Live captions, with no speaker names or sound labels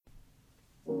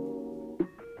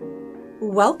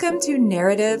Welcome to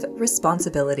Narrative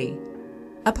Responsibility,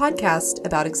 a podcast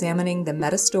about examining the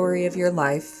meta story of your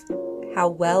life, how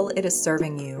well it is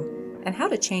serving you, and how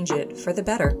to change it for the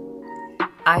better.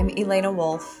 I'm Elena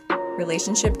Wolf,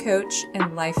 relationship coach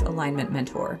and life alignment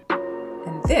mentor,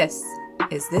 and this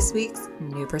is this week's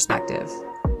New Perspective.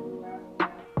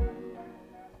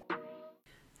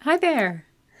 Hi there.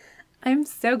 I'm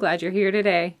so glad you're here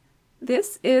today.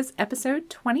 This is episode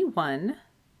 21,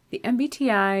 the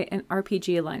MBTI and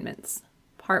RPG alignments,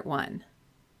 part 1.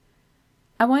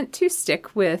 I want to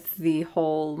stick with the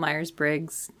whole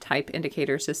Myers-Briggs type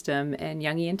indicator system and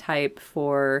Jungian type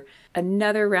for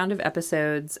another round of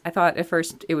episodes. I thought at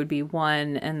first it would be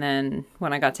one, and then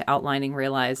when I got to outlining,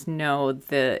 realized no,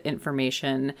 the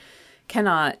information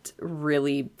cannot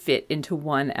really fit into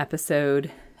one episode,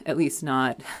 at least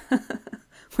not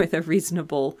with a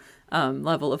reasonable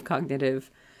level of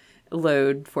cognitive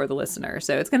load for the listener.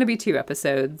 So it's going to be 2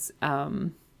 episodes.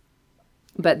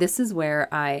 But this is where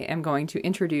I am going to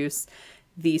introduce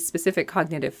the specific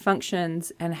cognitive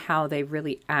functions and how they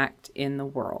really act in the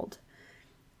world.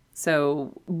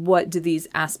 So what do these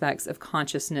aspects of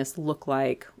consciousness look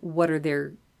like? What are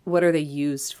they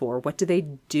used for? What do they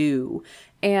do?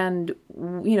 And,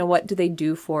 what do they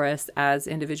do for us as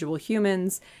individual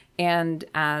humans and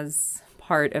as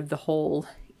part of the whole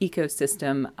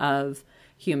ecosystem of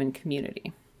human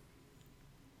community?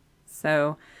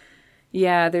 So,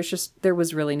 yeah, there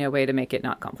was really no way to make it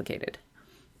not complicated.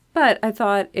 But I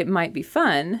thought it might be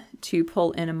fun to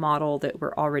pull in a model that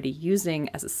we're already using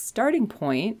as a starting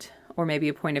point, or maybe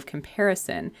a point of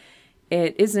comparison.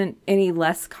 It isn't any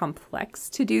less complex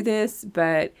to do this,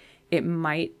 but it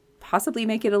might possibly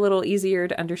make it a little easier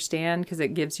to understand because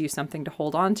it gives you something to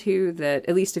hold on to that,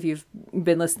 at least if you've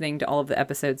been listening to all of the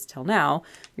episodes till now,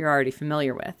 you're already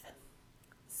familiar with.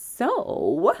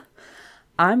 So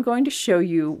I'm going to show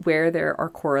you where there are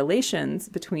correlations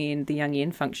between the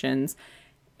Jungian functions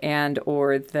and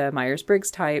or the Myers-Briggs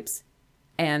types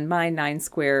and my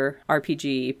 9-square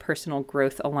RPG personal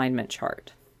growth alignment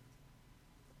chart.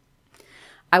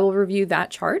 I will review that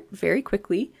chart very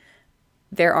quickly.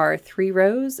 There are 3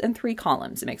 rows and 3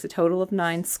 columns. It makes a total of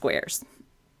 9 squares.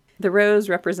 The rows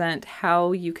represent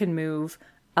how you can move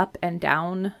up and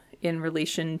down in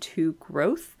relation to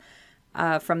growth.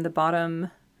 From the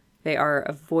bottom, they are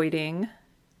avoiding,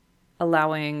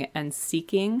 allowing, and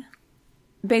seeking.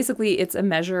 Basically, it's a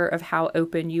measure of how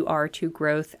open you are to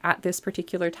growth at this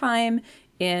particular time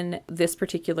in this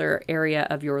particular area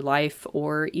of your life,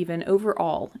 or even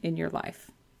overall in your life.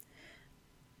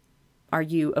 Are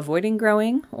you avoiding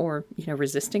growing or,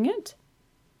 resisting it?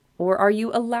 Or are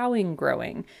you allowing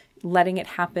growing, letting it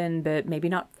happen, but maybe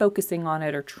not focusing on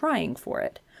it or trying for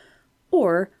it?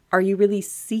 Or are you really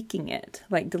seeking it,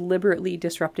 like deliberately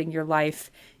disrupting your life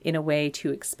in a way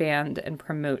to expand and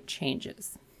promote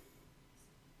changes?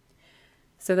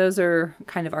 So those are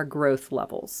kind of our growth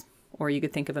levels, or you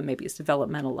could think of them maybe as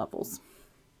developmental levels.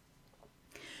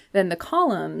 Then the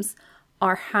columns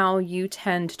are how you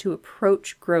tend to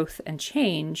approach growth and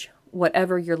change,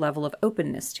 whatever your level of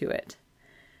openness to it.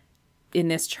 In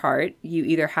this chart, you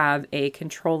either have a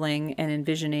controlling and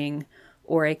envisioning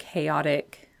or a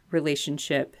chaotic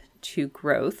relationship to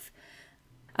growth.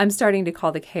 I'm starting to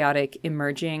call the chaotic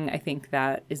emerging. I think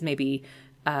that is maybe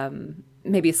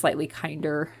a slightly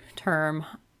kinder term.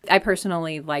 I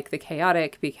personally like the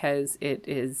chaotic because it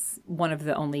is one of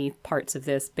the only parts of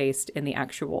this based in the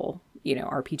actual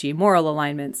RPG moral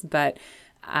alignments, but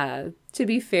to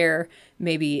be fair,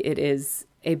 maybe it is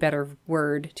a better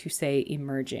word to say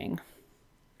emerging.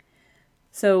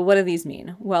 So what do these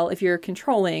mean? Well, if you're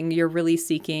controlling, you're really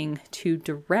seeking to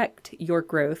direct your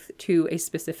growth to a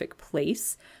specific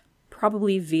place,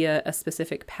 probably via a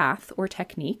specific path or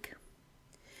technique.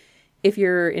 If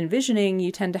you're envisioning, you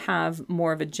tend to have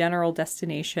more of a general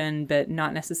destination, but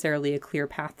not necessarily a clear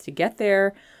path to get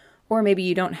there. Or maybe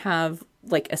you don't have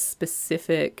like a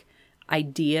specific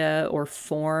idea or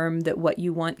form that what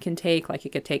you want can take, like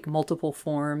it could take multiple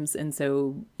forms. And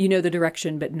so you know the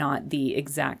direction, but not the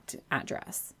exact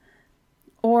address.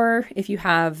 Or if you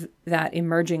have that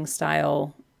emerging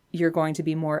style, you're going to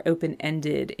be more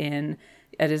open-ended in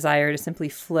a desire to simply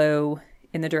flow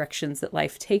in the directions that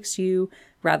life takes you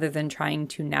rather than trying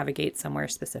to navigate somewhere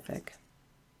specific.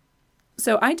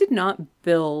 So I did not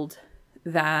build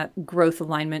that growth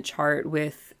alignment chart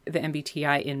with the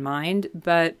MBTI in mind,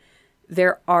 but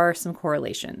there are some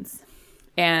correlations.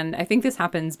 And I think this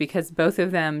happens because both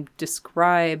of them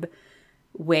describe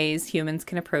ways humans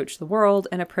can approach the world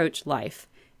and approach life.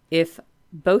 If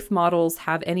both models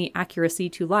have any accuracy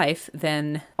to life,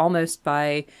 then almost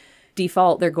by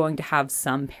default, they're going to have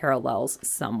some parallels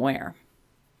somewhere.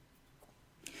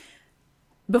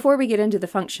 Before we get into the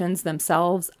functions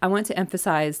themselves, I want to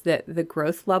emphasize that the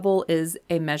growth level is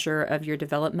a measure of your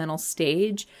developmental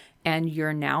stage and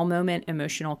your now moment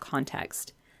emotional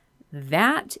context.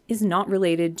 That is not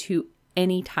related to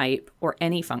any type or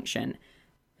any function,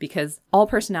 because all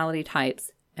personality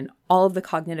types and all of the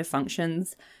cognitive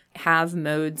functions have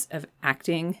modes of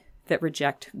acting that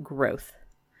reject growth.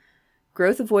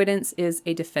 Growth avoidance is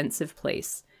a defensive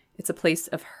place. It's a place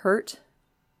of hurt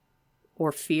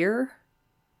or fear.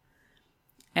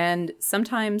 And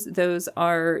sometimes those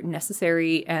are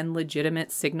necessary and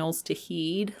legitimate signals to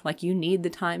heed, like you need the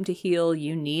time to heal,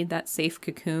 you need that safe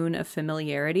cocoon of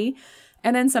familiarity.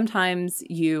 And then sometimes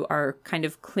you are kind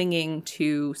of clinging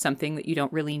to something that you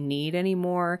don't really need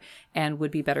anymore and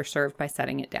would be better served by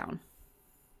setting it down.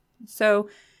 So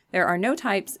there are no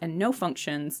types and no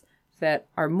functions that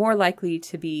are more likely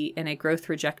to be in a growth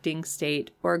rejecting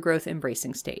state or a growth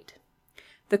embracing state.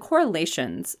 The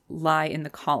correlations lie in the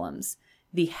columns,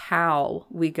 the how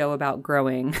we go about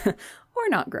growing or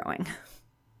not growing.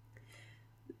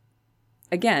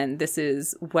 Again, this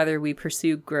is whether we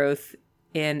pursue growth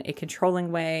in a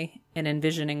controlling way, an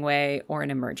envisioning way, or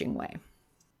an emerging way.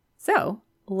 So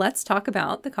let's talk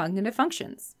about the cognitive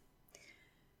functions.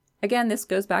 Again, this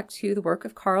goes back to the work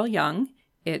of Carl Jung.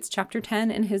 It's chapter 10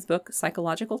 in his book,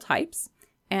 Psychological Types,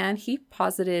 and he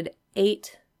posited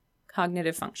 8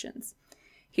 cognitive functions.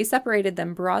 He separated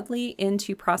them broadly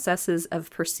into processes of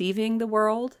perceiving the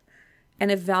world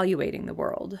and evaluating the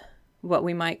world, what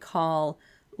we might call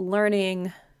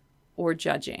learning or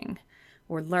judging,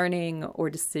 or learning or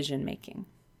decision making.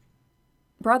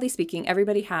 Broadly speaking,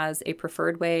 everybody has a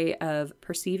preferred way of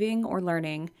perceiving or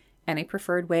learning and a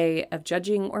preferred way of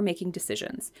judging or making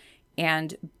decisions.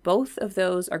 And both of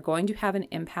those are going to have an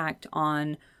impact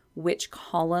on which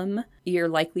column you're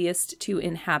likeliest to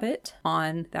inhabit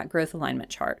on that growth alignment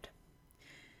chart.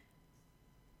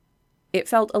 It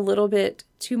felt a little bit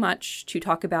too much to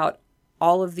talk about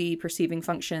all of the perceiving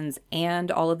functions and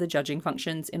all of the judging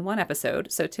functions in one episode.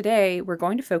 So today we're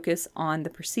going to focus on the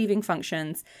perceiving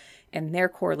functions and their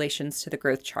correlations to the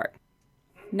growth chart.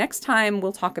 Next time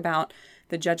we'll talk about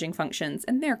the judging functions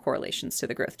and their correlations to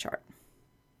the growth chart.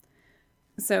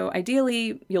 So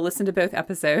ideally, you'll listen to both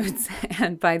episodes,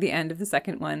 and by the end of the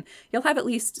second one, you'll have at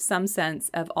least some sense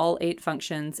of all 8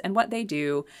 functions and what they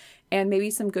do, and maybe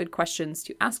some good questions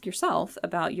to ask yourself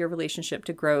about your relationship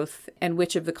to growth and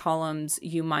which of the columns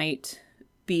you might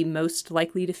be most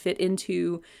likely to fit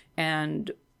into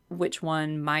and which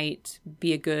one might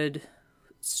be a good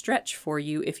stretch for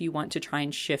you if you want to try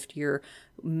and shift your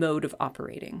mode of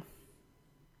operating.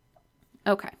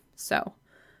 Okay, so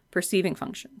perceiving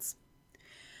functions.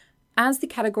 As the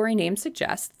category name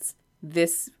suggests,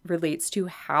 this relates to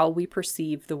how we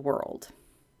perceive the world,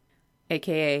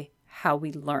 aka how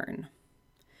we learn.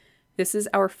 This is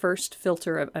our first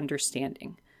filter of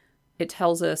understanding. It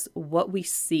tells us what we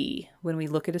see when we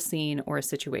look at a scene or a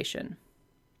situation.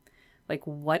 Like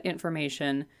what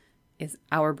information is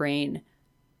our brain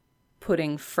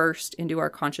putting first into our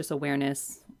conscious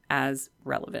awareness as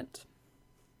relevant.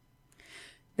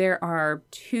 There are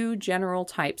 2 general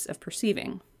types of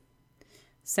perceiving: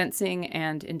 sensing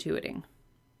and intuiting.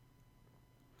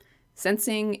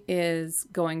 Sensing is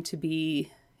going to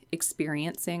be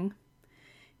experiencing.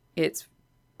 It's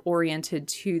oriented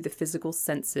to the physical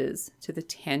senses, to the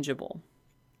tangible.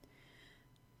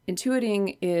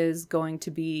 Intuiting is going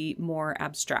to be more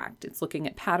abstract. It's looking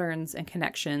at patterns and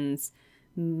connections,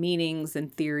 meanings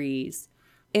and theories,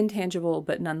 intangible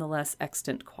but nonetheless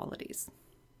extant qualities.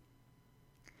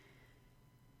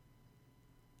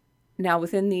 Now,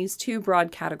 within these 2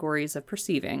 broad categories of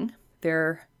perceiving,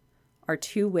 there are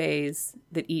 2 ways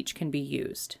that each can be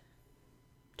used: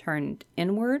 turned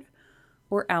inward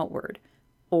or outward,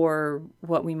 or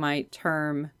what we might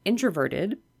term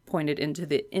introverted, pointed into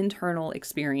the internal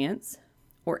experience,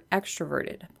 or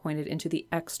extroverted, pointed into the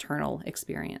external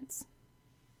experience.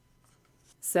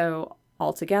 So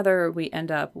altogether, we end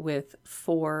up with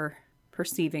 4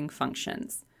 perceiving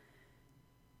functions: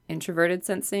 introverted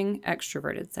sensing,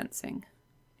 extroverted sensing,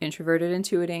 introverted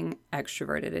intuiting,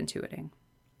 extroverted intuiting.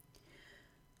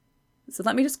 So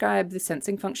let me describe the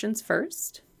sensing functions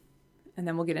first, and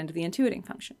then we'll get into the intuiting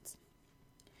functions.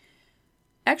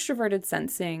 Extroverted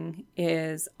sensing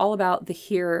is all about the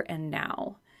here and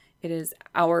now. It is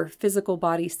our physical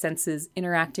body senses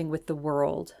interacting with the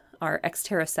world, our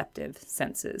exteroceptive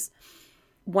senses.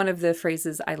 One of the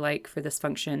phrases I like for this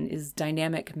function is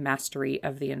dynamic mastery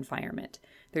of the environment.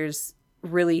 There's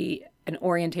really an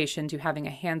orientation to having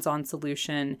a hands-on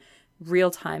solution,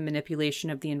 real-time manipulation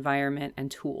of the environment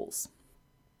and tools.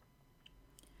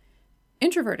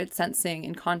 Introverted sensing,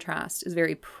 in contrast, is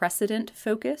very precedent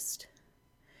focused,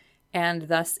 and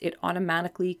thus it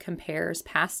automatically compares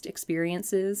past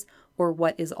experiences or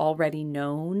what is already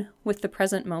known with the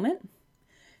present moment.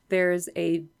 There's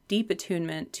a deep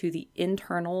attunement to the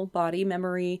internal body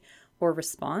memory or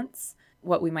response,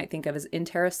 what we might think of as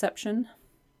interoception.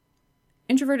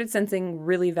 Introverted sensing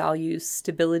really values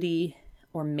stability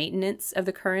or maintenance of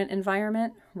the current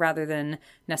environment rather than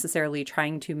necessarily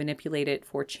trying to manipulate it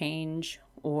for change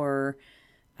or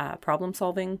problem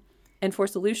solving. And for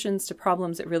solutions to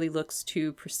problems, it really looks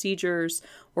to procedures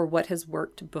or what has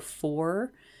worked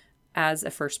before as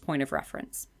a first point of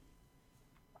reference.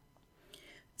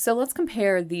 So let's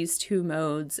compare these two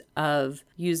modes of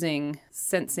using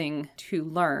sensing to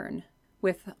learn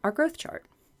with our growth chart.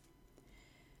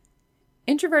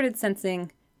 Introverted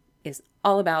sensing is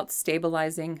all about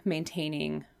stabilizing,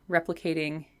 maintaining,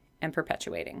 replicating, and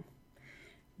perpetuating.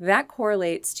 That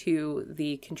correlates to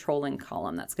the controlling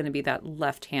column. That's going to be that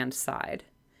left-hand side.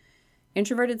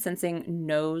 Introverted sensing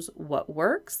knows what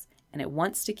works, and it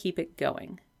wants to keep it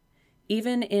going.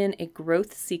 Even in a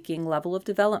growth-seeking level of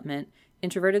development,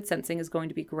 introverted sensing is going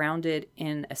to be grounded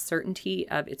in a certainty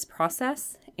of its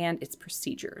process and its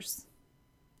procedures.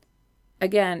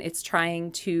 Again, it's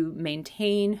trying to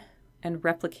maintain and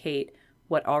replicate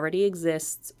what already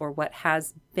exists or what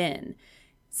has been.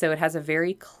 So it has a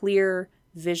very clear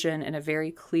vision and a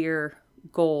very clear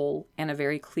goal and a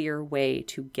very clear way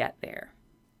to get there.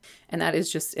 And that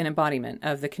is just an embodiment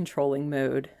of the controlling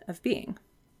mode of being.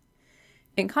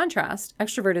 In contrast,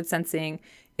 extroverted sensing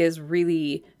is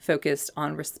really focused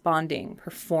on responding,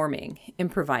 performing,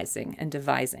 improvising, and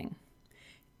devising.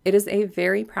 It is a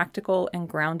very practical and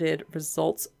grounded,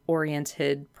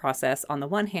 results-oriented process on the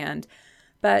one hand,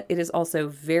 but it is also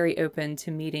very open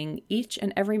to meeting each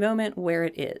and every moment where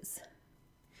it is.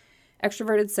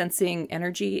 Extroverted sensing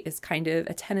energy is kind of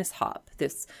a tennis hop,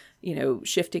 this,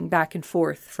 shifting back and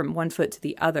forth from one foot to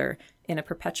the other in a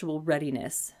perpetual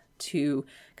readiness to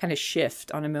kind of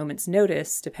shift on a moment's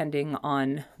notice depending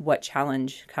on what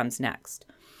challenge comes next.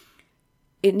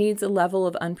 It needs a level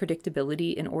of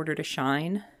unpredictability in order to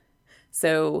shine.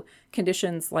 So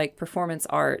conditions like performance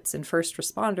arts and first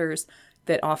responders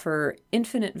that offer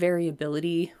infinite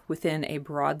variability within a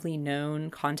broadly known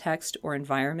context or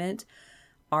environment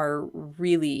are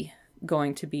really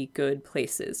going to be good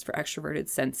places for extroverted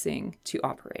sensing to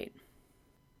operate.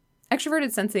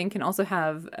 Extroverted sensing can also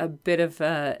have a bit of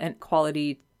a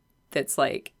quality that's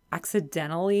like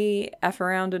accidentally F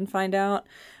around and find out,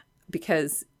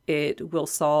 because it will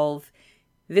solve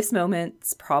this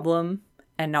moment's problem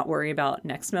and not worry about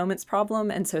next moment's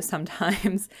problem. And so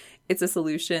sometimes it's a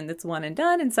solution that's one and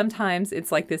done. And sometimes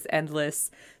it's like this endless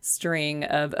string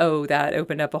of, oh, that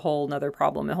opened up a whole nother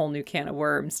problem, a whole new can of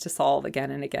worms to solve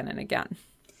again and again and again.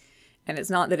 And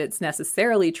it's not that it's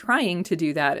necessarily trying to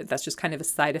do that. That's just kind of a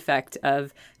side effect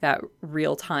of that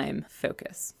real-time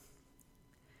focus.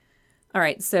 All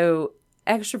right, so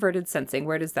extroverted sensing,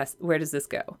 where does this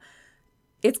go?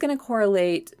 It's going to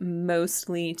correlate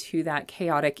mostly to that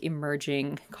chaotic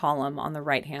emerging column on the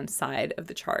right-hand side of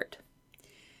the chart.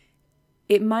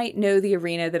 It might know the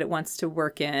arena that it wants to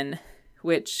work in,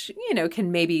 which,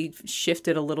 can maybe shift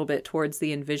it a little bit towards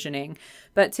the envisioning.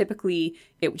 But typically,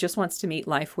 it just wants to meet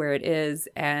life where it is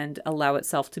and allow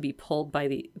itself to be pulled by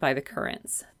the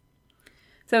currents.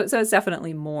 So it's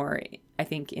definitely more, I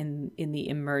think, in the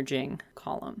emerging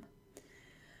column.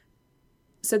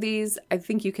 So these, I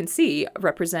think you can see,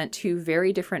 represent two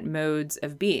very different modes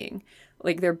of being.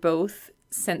 Like they're both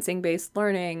sensing-based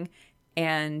learning,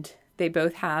 and they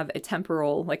both have a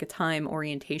temporal, like a time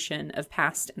orientation of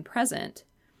past and present.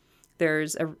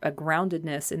 There's a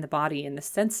groundedness in the body and the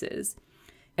senses,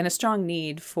 and a strong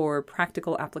need for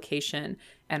practical application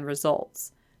and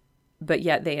results. But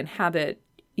yet they inhabit,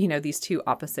 these two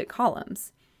opposite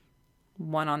columns.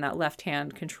 One on that left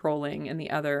hand controlling and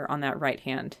the other on that right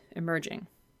hand emerging.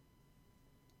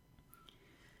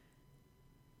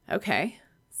 Okay,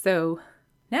 so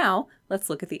now let's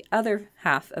look at the other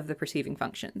half of the perceiving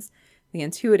functions, the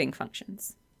intuiting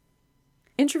functions.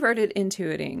 Introverted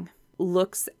intuiting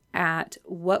looks at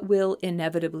what will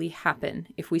inevitably happen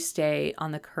if we stay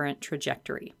on the current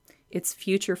trajectory. It's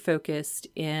future focused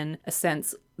in a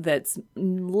sense that's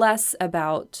less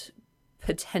about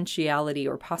potentiality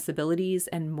or possibilities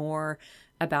and more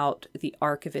about the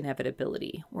arc of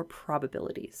inevitability or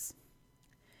probabilities.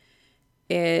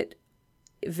 It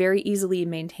very easily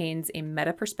maintains a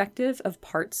meta perspective of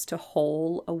parts to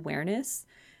whole awareness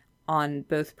on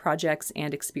both projects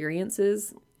and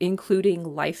experiences, including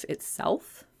life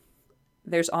itself.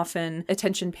 There's often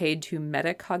attention paid to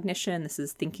metacognition. This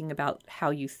is thinking about how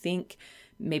you think,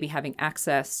 maybe having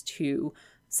access to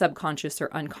subconscious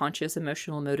or unconscious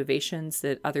emotional motivations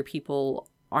that other people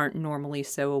aren't normally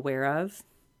so aware of.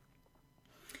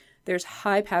 There's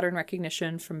high pattern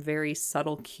recognition from very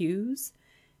subtle cues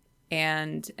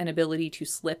and an ability to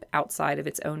slip outside of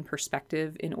its own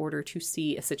perspective in order to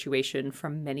see a situation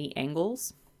from many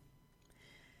angles.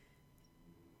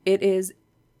 It is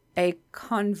a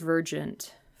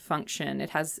convergent function. It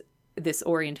has this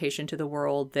orientation to the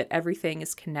world that everything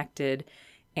is connected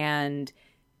and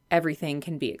everything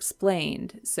can be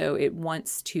explained. So it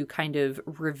wants to kind of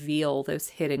reveal those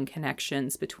hidden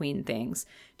connections between things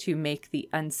to make the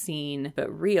unseen but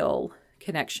real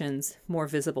connections more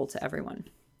visible to everyone.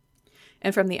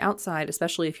 And from the outside,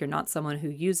 especially if you're not someone who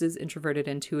uses introverted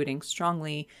intuiting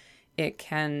strongly, it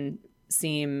can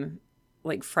seem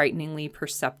like frighteningly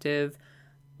perceptive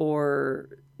or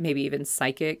maybe even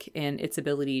psychic in its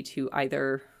ability to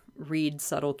either read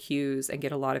subtle cues and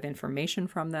get a lot of information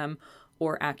from them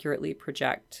or accurately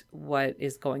project what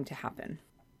is going to happen.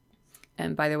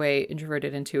 And by the way,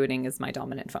 introverted intuiting is my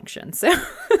dominant function. So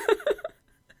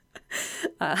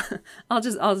I'll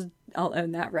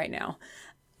own that right now.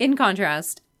 In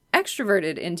contrast,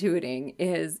 extroverted intuiting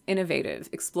is innovative,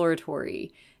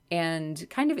 exploratory, and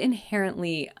kind of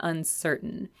inherently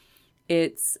uncertain.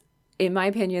 It's, in my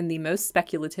opinion, the most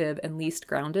speculative and least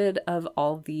grounded of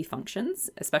all the functions,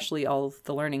 especially all of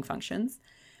the learning functions.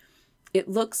 It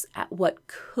looks at what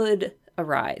could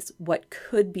arise, what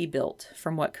could be built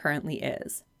from what currently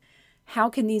is. How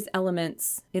can these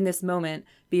elements in this moment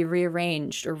be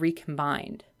rearranged or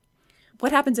recombined?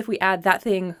 What happens if we add that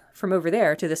thing from over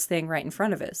there to this thing right in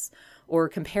front of us, or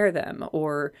compare them,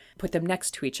 or put them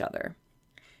next to each other?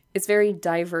 It's very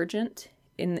divergent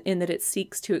in that it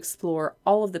seeks to explore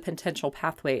all of the potential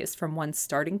pathways from one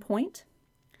starting point.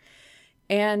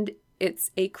 And it's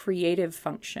a creative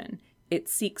function. It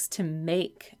seeks to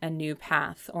make a new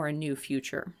path or a new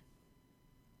future.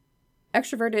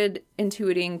 Extroverted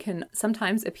intuiting can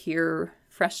sometimes appear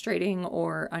frustrating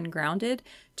or ungrounded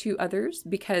to others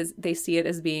because they see it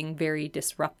as being very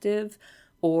disruptive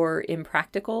or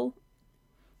impractical.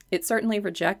 It certainly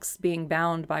rejects being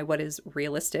bound by what is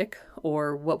realistic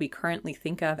or what we currently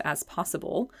think of as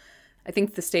possible. I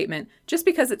think the statement, just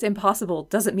because it's impossible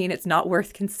doesn't mean it's not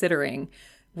worth considering,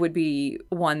 would be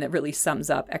one that really sums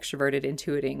up extroverted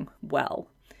intuiting well.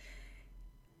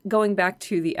 Going back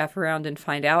to the F around and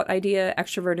find out idea,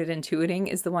 extroverted intuiting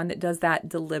is the one that does that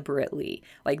deliberately.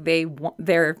 Like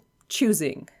they're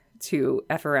choosing to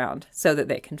F around so that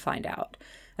they can find out,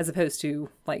 as opposed to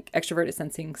like extroverted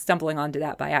sensing stumbling onto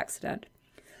that by accident.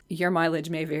 Your mileage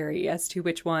may vary as to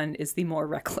which one is the more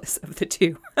reckless of the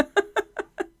two.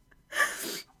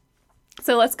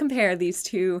 So let's compare these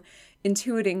two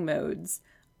intuiting modes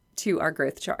to our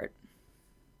growth chart.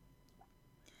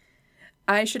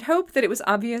 I should hope that it was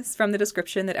obvious from the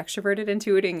description that extroverted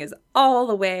intuiting is all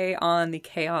the way on the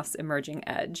chaos emerging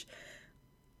edge.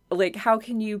 Like, how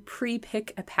can you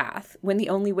pre-pick a path when the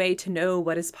only way to know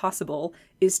what is possible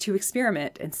is to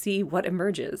experiment and see what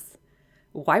emerges?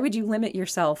 Why would you limit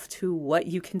yourself to what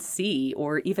you can see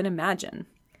or even imagine?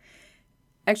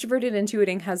 Extroverted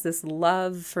intuiting has this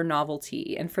love for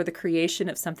novelty and for the creation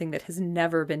of something that has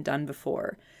never been done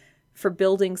before, for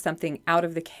building something out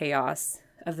of the chaos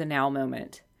of the now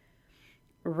moment.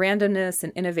 Randomness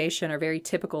and innovation are very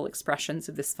typical expressions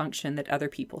of this function that other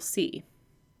people see.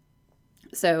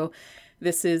 So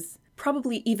this is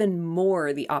probably even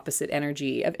more the opposite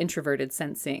energy of introverted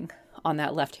sensing on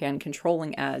that left-hand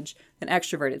controlling edge than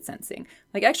extroverted sensing.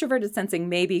 Like extroverted sensing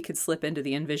maybe could slip into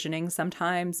the envisioning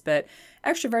sometimes, but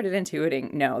extroverted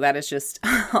intuiting, no, that is just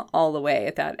all the way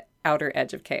at that outer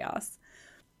edge of chaos.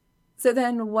 So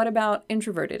then what about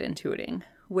introverted intuiting?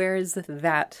 Where is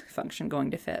that function going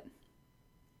to fit?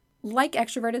 Like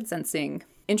extroverted sensing,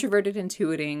 introverted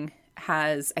intuiting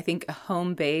has, I think, a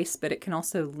home base, but it can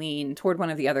also lean toward one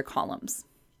of the other columns.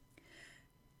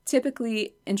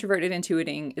 Typically, introverted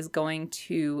intuiting is going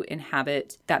to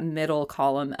inhabit that middle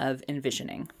column of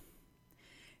envisioning.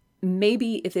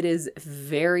 Maybe if it is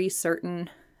very certain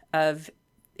of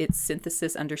its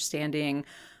synthesis understanding,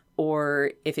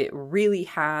 or if it really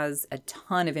has a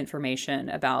ton of information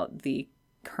about the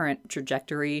current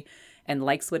trajectory and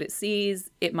likes what it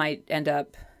sees, it might end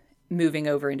up moving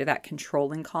over into that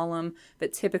controlling column.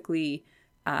 But typically,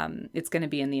 it's going to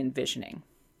be in the envisioning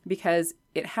because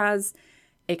it has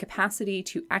a capacity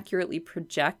to accurately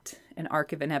project an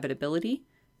arc of inevitability.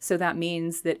 So that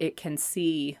means that it can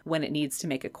see when it needs to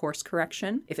make a course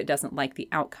correction if it doesn't like the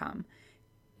outcome.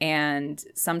 And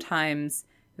sometimes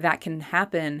that can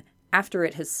happen after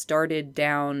it has started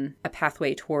down a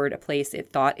pathway toward a place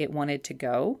it thought it wanted to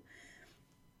go.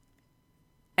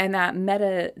 And that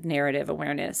meta-narrative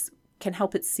awareness can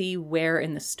help it see where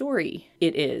in the story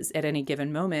it is at any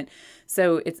given moment.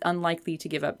 So it's unlikely to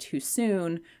give up too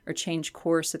soon or change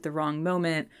course at the wrong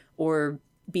moment or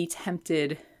be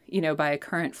tempted, by a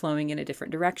current flowing in a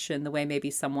different direction, the way maybe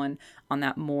someone on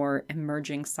that more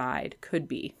emerging side could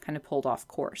be kind of pulled off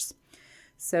course.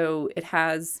 So it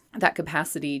has that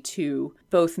capacity to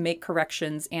both make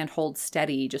corrections and hold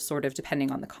steady, just sort of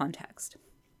depending on the context.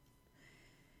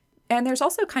 And there's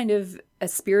also kind of a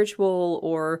spiritual,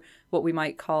 or what we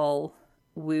might call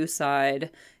woo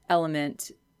side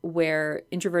element, where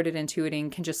introverted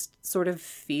intuiting can just sort of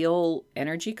feel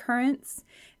energy currents.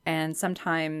 And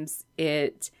sometimes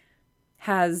it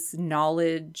has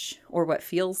knowledge, or what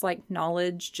feels like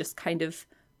knowledge, just kind of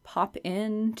pop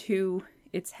into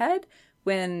its head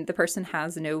when the person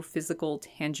has no physical,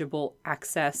 tangible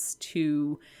access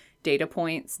to data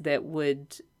points that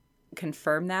would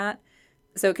confirm that.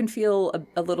 So it can feel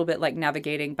a little bit like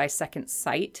navigating by second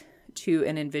sight to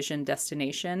an envisioned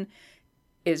destination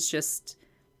is just,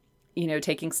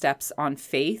 taking steps on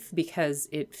faith because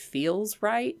it feels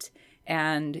right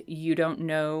and you don't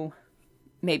know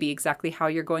maybe exactly how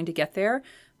you're going to get there,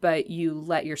 but you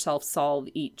let yourself solve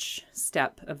each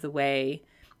step of the way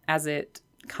as it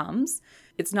comes.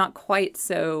 It's not quite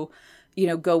so,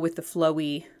 go with the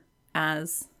flowy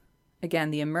as, again,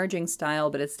 the emerging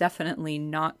style, but it's definitely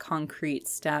not concrete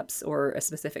steps or a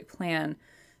specific plan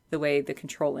the way the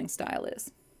controlling style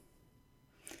is.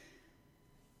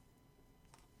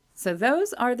 So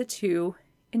those are the two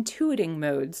intuiting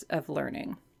modes of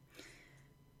learning.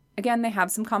 Again, they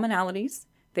have some commonalities.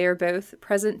 They are both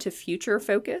present to future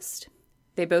focused.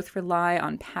 They both rely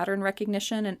on pattern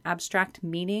recognition and abstract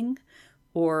meaning,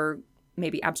 or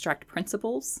maybe abstract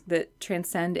principles that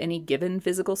transcend any given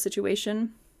physical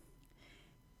situation.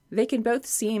 They can both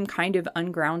seem kind of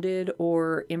ungrounded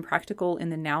or impractical in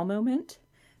the now moment.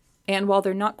 And while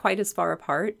they're not quite as far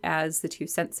apart as the two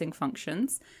sensing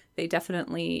functions, they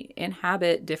definitely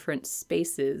inhabit different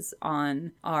spaces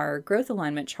on our growth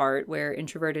alignment chart, where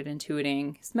introverted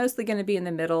intuiting is mostly going to be in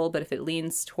the middle, but if it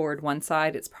leans toward one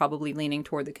side, it's probably leaning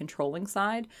toward the controlling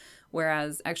side,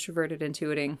 whereas extroverted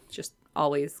intuiting just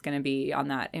always going to be on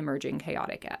that emerging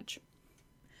chaotic edge.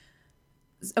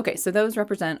 Okay, so those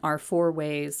represent our 4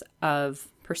 ways of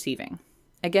perceiving.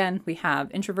 Again, we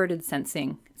have introverted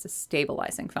sensing. It's a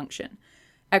stabilizing function.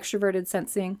 Extroverted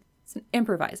sensing, it's an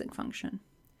improvising function.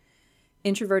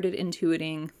 Introverted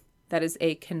intuiting, that is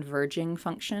a converging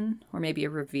function, or maybe a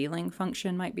revealing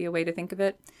function might be a way to think of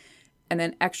it. And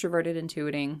then extroverted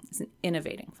intuiting is an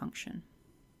innovating function.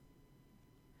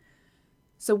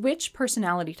 So which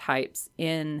personality types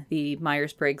in the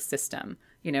Myers-Briggs system,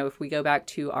 if we go back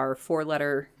to our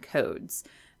 4-letter codes,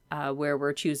 where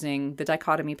we're choosing the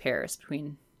dichotomy pairs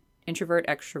between introvert,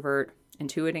 extrovert,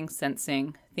 intuiting,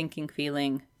 sensing, thinking,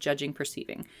 feeling, judging,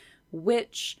 perceiving,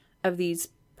 which of these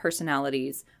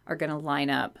personalities are going to line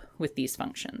up with these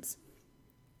functions?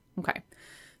 Okay,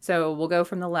 so we'll go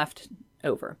from the left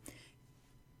over.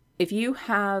 If you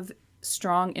have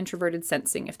strong introverted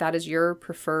sensing, if that is your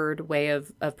preferred way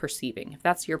of perceiving, if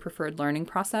that's your preferred learning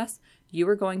process, you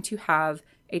are going to have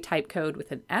a type code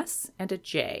with an S and a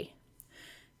J.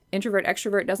 Introvert,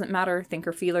 extrovert doesn't matter.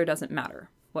 Thinker, feeler doesn't matter.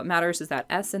 What matters is that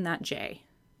S and that J.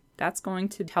 That's going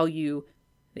to tell you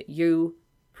that you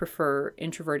prefer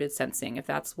introverted sensing, if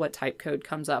that's what type code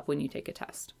comes up when you take a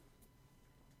test.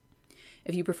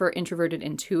 If you prefer introverted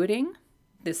intuiting,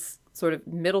 this sort of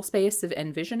middle space of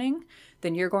envisioning,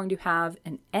 then you're going to have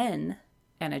an N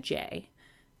and a J.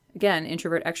 Again,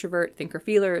 introvert, extrovert, thinker,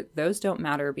 feeler, those don't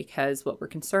matter because what we're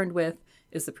concerned with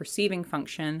is the perceiving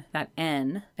function, that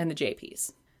N and the J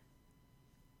piece.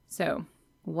 So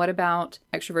what about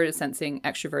extroverted sensing,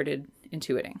 extroverted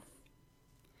intuiting?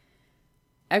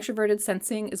 Extroverted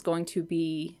sensing is going to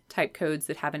be type codes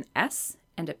that have an S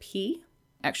and a P.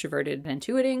 Extroverted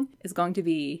intuiting is going to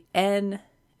be N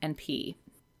and P.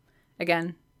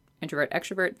 Again, introvert,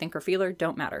 extrovert, thinker, feeler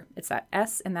don't matter. It's that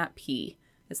S and that P.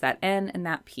 It's that N and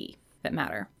that P that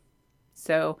matter.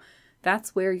 So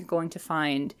that's where you're going to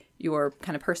find your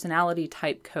kind of personality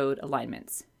type code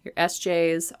alignments. Your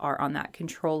SJs are on that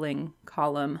controlling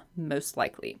column, most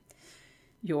likely.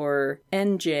 Your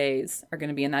NJs are going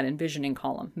to be in that envisioning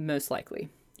column, most likely.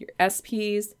 Your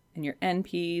SPs and your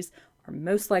NPs are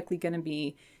most likely going to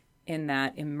be in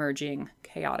that emerging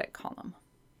chaotic column.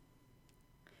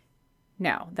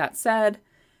 Now, that said,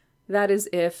 that is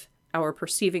if our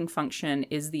perceiving function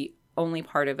is the only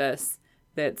part of us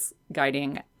that's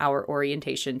guiding our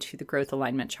orientation to the growth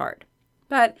alignment chart.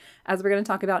 But as we're going to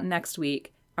talk about next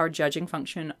week, our judging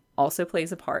function also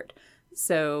plays a part.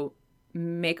 So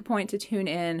make a point to tune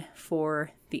in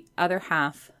for the other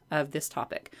half of this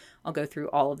topic. I'll go through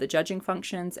all of the judging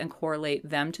functions and correlate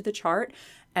them to the chart.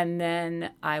 And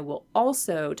then I will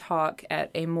also talk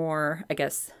at a more,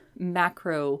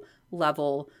 macro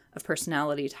level of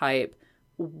personality type,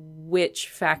 which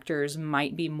factors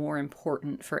might be more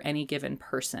important for any given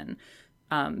person.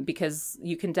 Because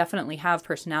you can definitely have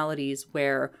personalities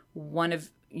where one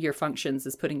of your functions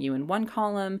is putting you in one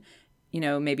column.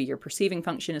 Maybe your perceiving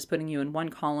function is putting you in one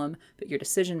column, but your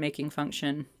decision-making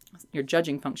function, your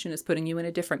judging function is putting you in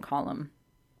a different column.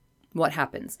 What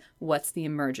happens? What's the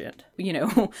emergent?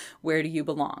 Where do you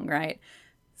belong, right?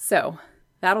 So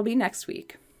that'll be next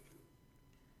week.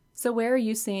 So where are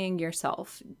you seeing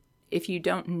yourself? If you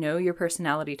don't know your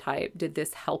personality type, did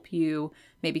this help you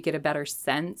maybe get a better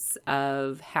sense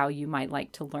of how you might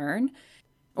like to learn?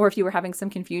 Or if you were having some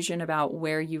confusion about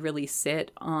where you really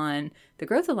sit on the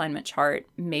growth alignment chart,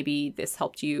 maybe this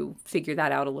helped you figure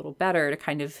that out a little better to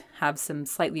kind of have some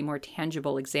slightly more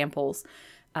tangible examples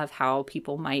of how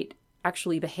people might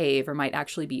actually behave or might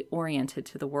actually be oriented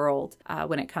to the world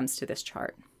when it comes to this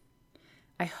chart.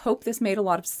 I hope this made a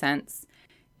lot of sense,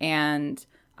 and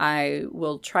I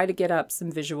will try to get up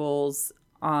some visuals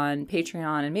on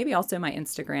Patreon and maybe also my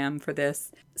Instagram for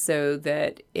this, so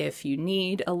that if you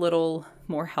need a little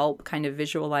more help kind of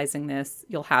visualizing this,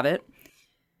 you'll have it.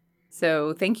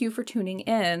 So thank you for tuning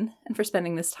in and for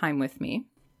spending this time with me.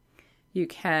 You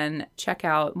can check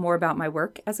out more about my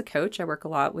work as a coach. I work a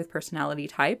lot with personality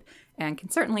type and can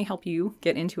certainly help you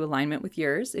get into alignment with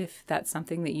yours if that's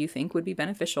something that you think would be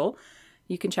beneficial.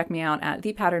 You can check me out at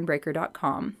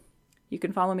thepatternbreaker.com. You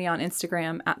can follow me on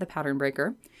Instagram at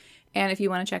thepatternbreaker. And if you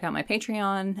want to check out my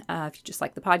Patreon, if you just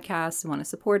like the podcast and want to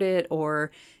support it,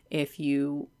 or if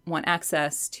you want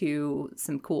access to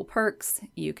some cool perks,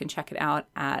 you can check it out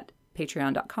at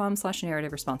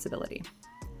patreon.com/narrative responsibility.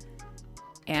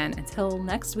 And until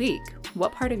next week,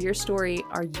 what part of your story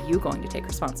are you going to take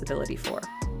responsibility for?